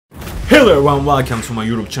Hello everyone, welcome to my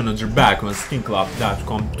YouTube channel. You're back on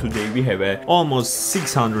Skinclub.com. Today we have a almost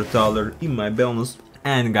 $600 in my balance,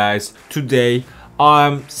 and guys, today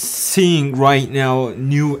I'm seeing right now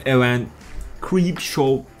new event, Creep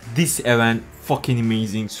Show. This event fucking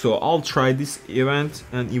amazing, so I'll try this event,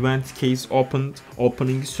 and event case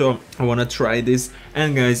opening, so I wanna try this.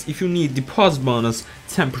 And guys, if you need deposit bonus,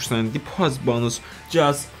 10% deposit bonus,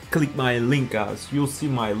 just click my link, guys. You'll see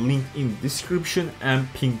my link in the description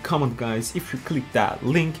and pinned comment, guys. If you click that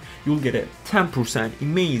link, you'll get a 10%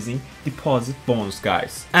 amazing deposit bonus,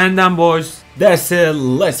 guys. And then boys, that's it.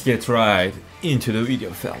 Let's get right into the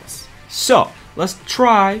video, fellas. So let's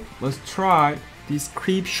try this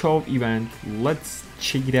Creep Show event. Let's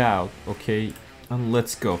check it out, okay? And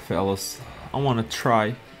let's go, fellas. I want to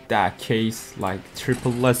try that case like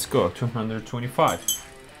triple. Let's go. 225.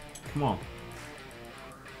 Come on.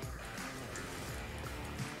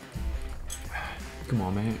 Come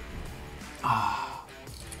on, man. Oh.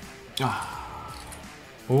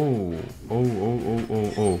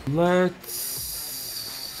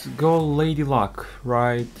 Let's go Lady Luck,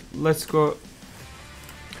 right? Let's go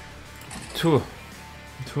to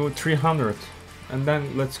 300, and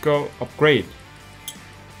then let's go upgrade.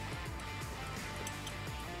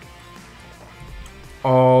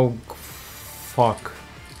 Oh, fuck.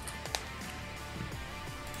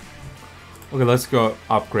 Okay, let's go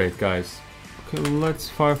upgrade, guys. Okay, let's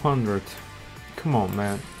 500. Come on,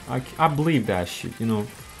 man. I believe that shit, you know.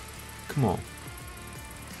 Come on.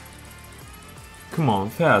 Come on,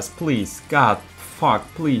 fast, please. God, fuck,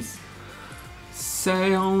 please.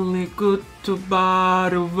 Say only good to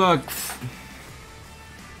bother work.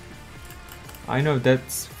 I know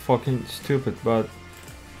that's fucking stupid, but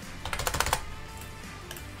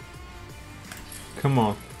come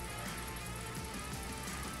on.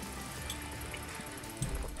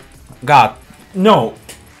 God, no.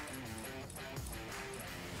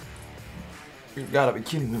 You gotta be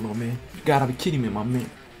kidding me, my man. You gotta be kidding me, my man.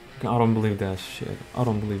 I don't believe that shit. I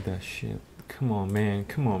don't believe that shit. Come on, man.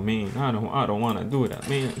 Come on, man. I don't wanna do that,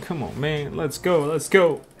 man. Come on, man. Let's go. Let's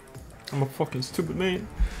go. I'm a fucking stupid man.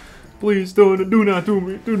 Please do not do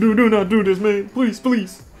me. Do not do this, man. Please.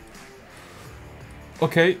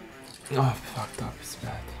 Okay. Oh, fucked up. It's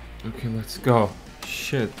bad. Okay, let's go.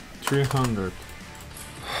 Shit. 300.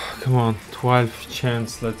 Come on. 12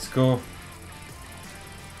 chance. Let's go.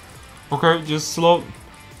 Okay, just slow.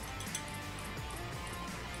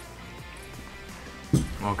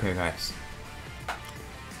 Okay, guys.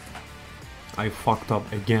 I fucked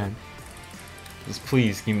up again. Just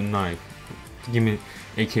please give me a knife. Give me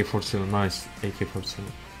AK-47. Nice AK-47.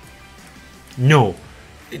 No,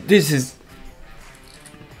 this is.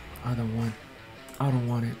 I don't want it. I don't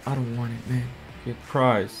want it, man. Get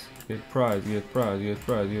prize.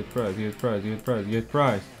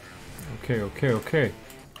 Okay.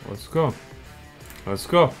 Let's go.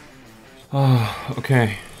 Oh,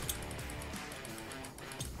 okay.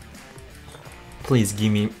 Please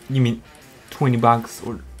give me 20 bucks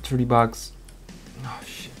or 30 bucks. Oh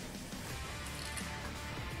shit.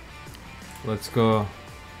 Let's go.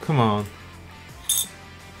 Come on.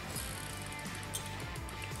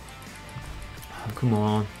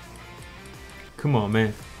 Come on,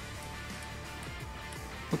 man.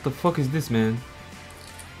 What the fuck is this, man?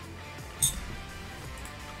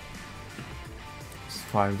 It's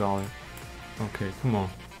 $5. Okay, come on.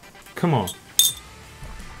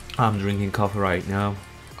 I'm drinking coffee right now.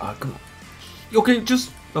 Come on. Okay,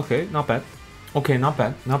 not bad. Okay, not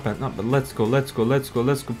bad. Let's go. Please.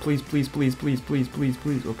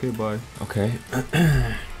 Okay, bye. Okay.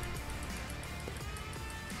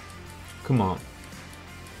 Come on.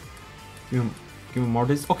 Give me more of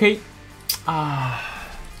this. Okay.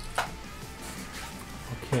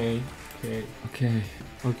 Okay,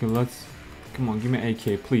 let's. Come on, give me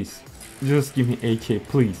AK, please. Just give me AK,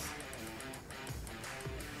 please.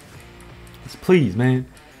 Please, man.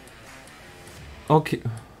 Okay.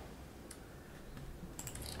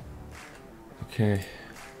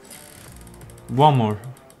 One more.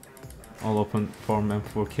 I'll open for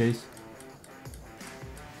M4 case.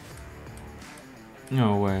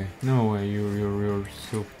 No way. You're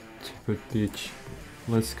so stupid, bitch.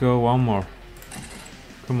 Let's go. One more.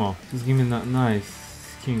 Come on. Just give me that nice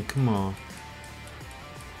skin. Come on.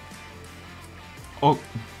 Oh.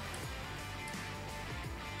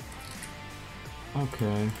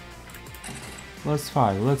 Okay. Let's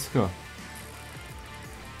fight. Let's go.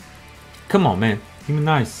 Come on, man. Give me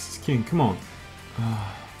nice skin. Come on.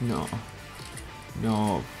 No.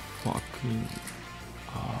 Fucking.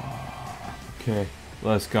 Okay.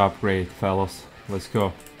 Let's go upgrade, fellas. Let's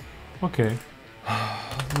go. Okay.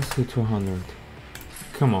 Let's go 200.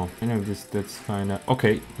 Come on. I know that's kind of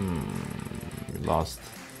okay. You lost.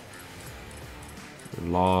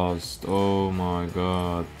 You're lost. Oh my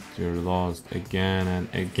god. You're lost again and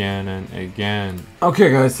again and again.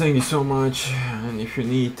 Okay guys, thank you so much. And if you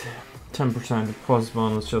need 10% deposit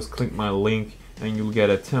bonus, just click my link and you'll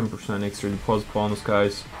get a 10% extra deposit bonus,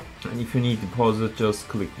 guys. And if you need deposit, just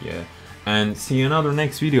click yeah. And see you in another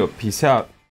next video. Peace out.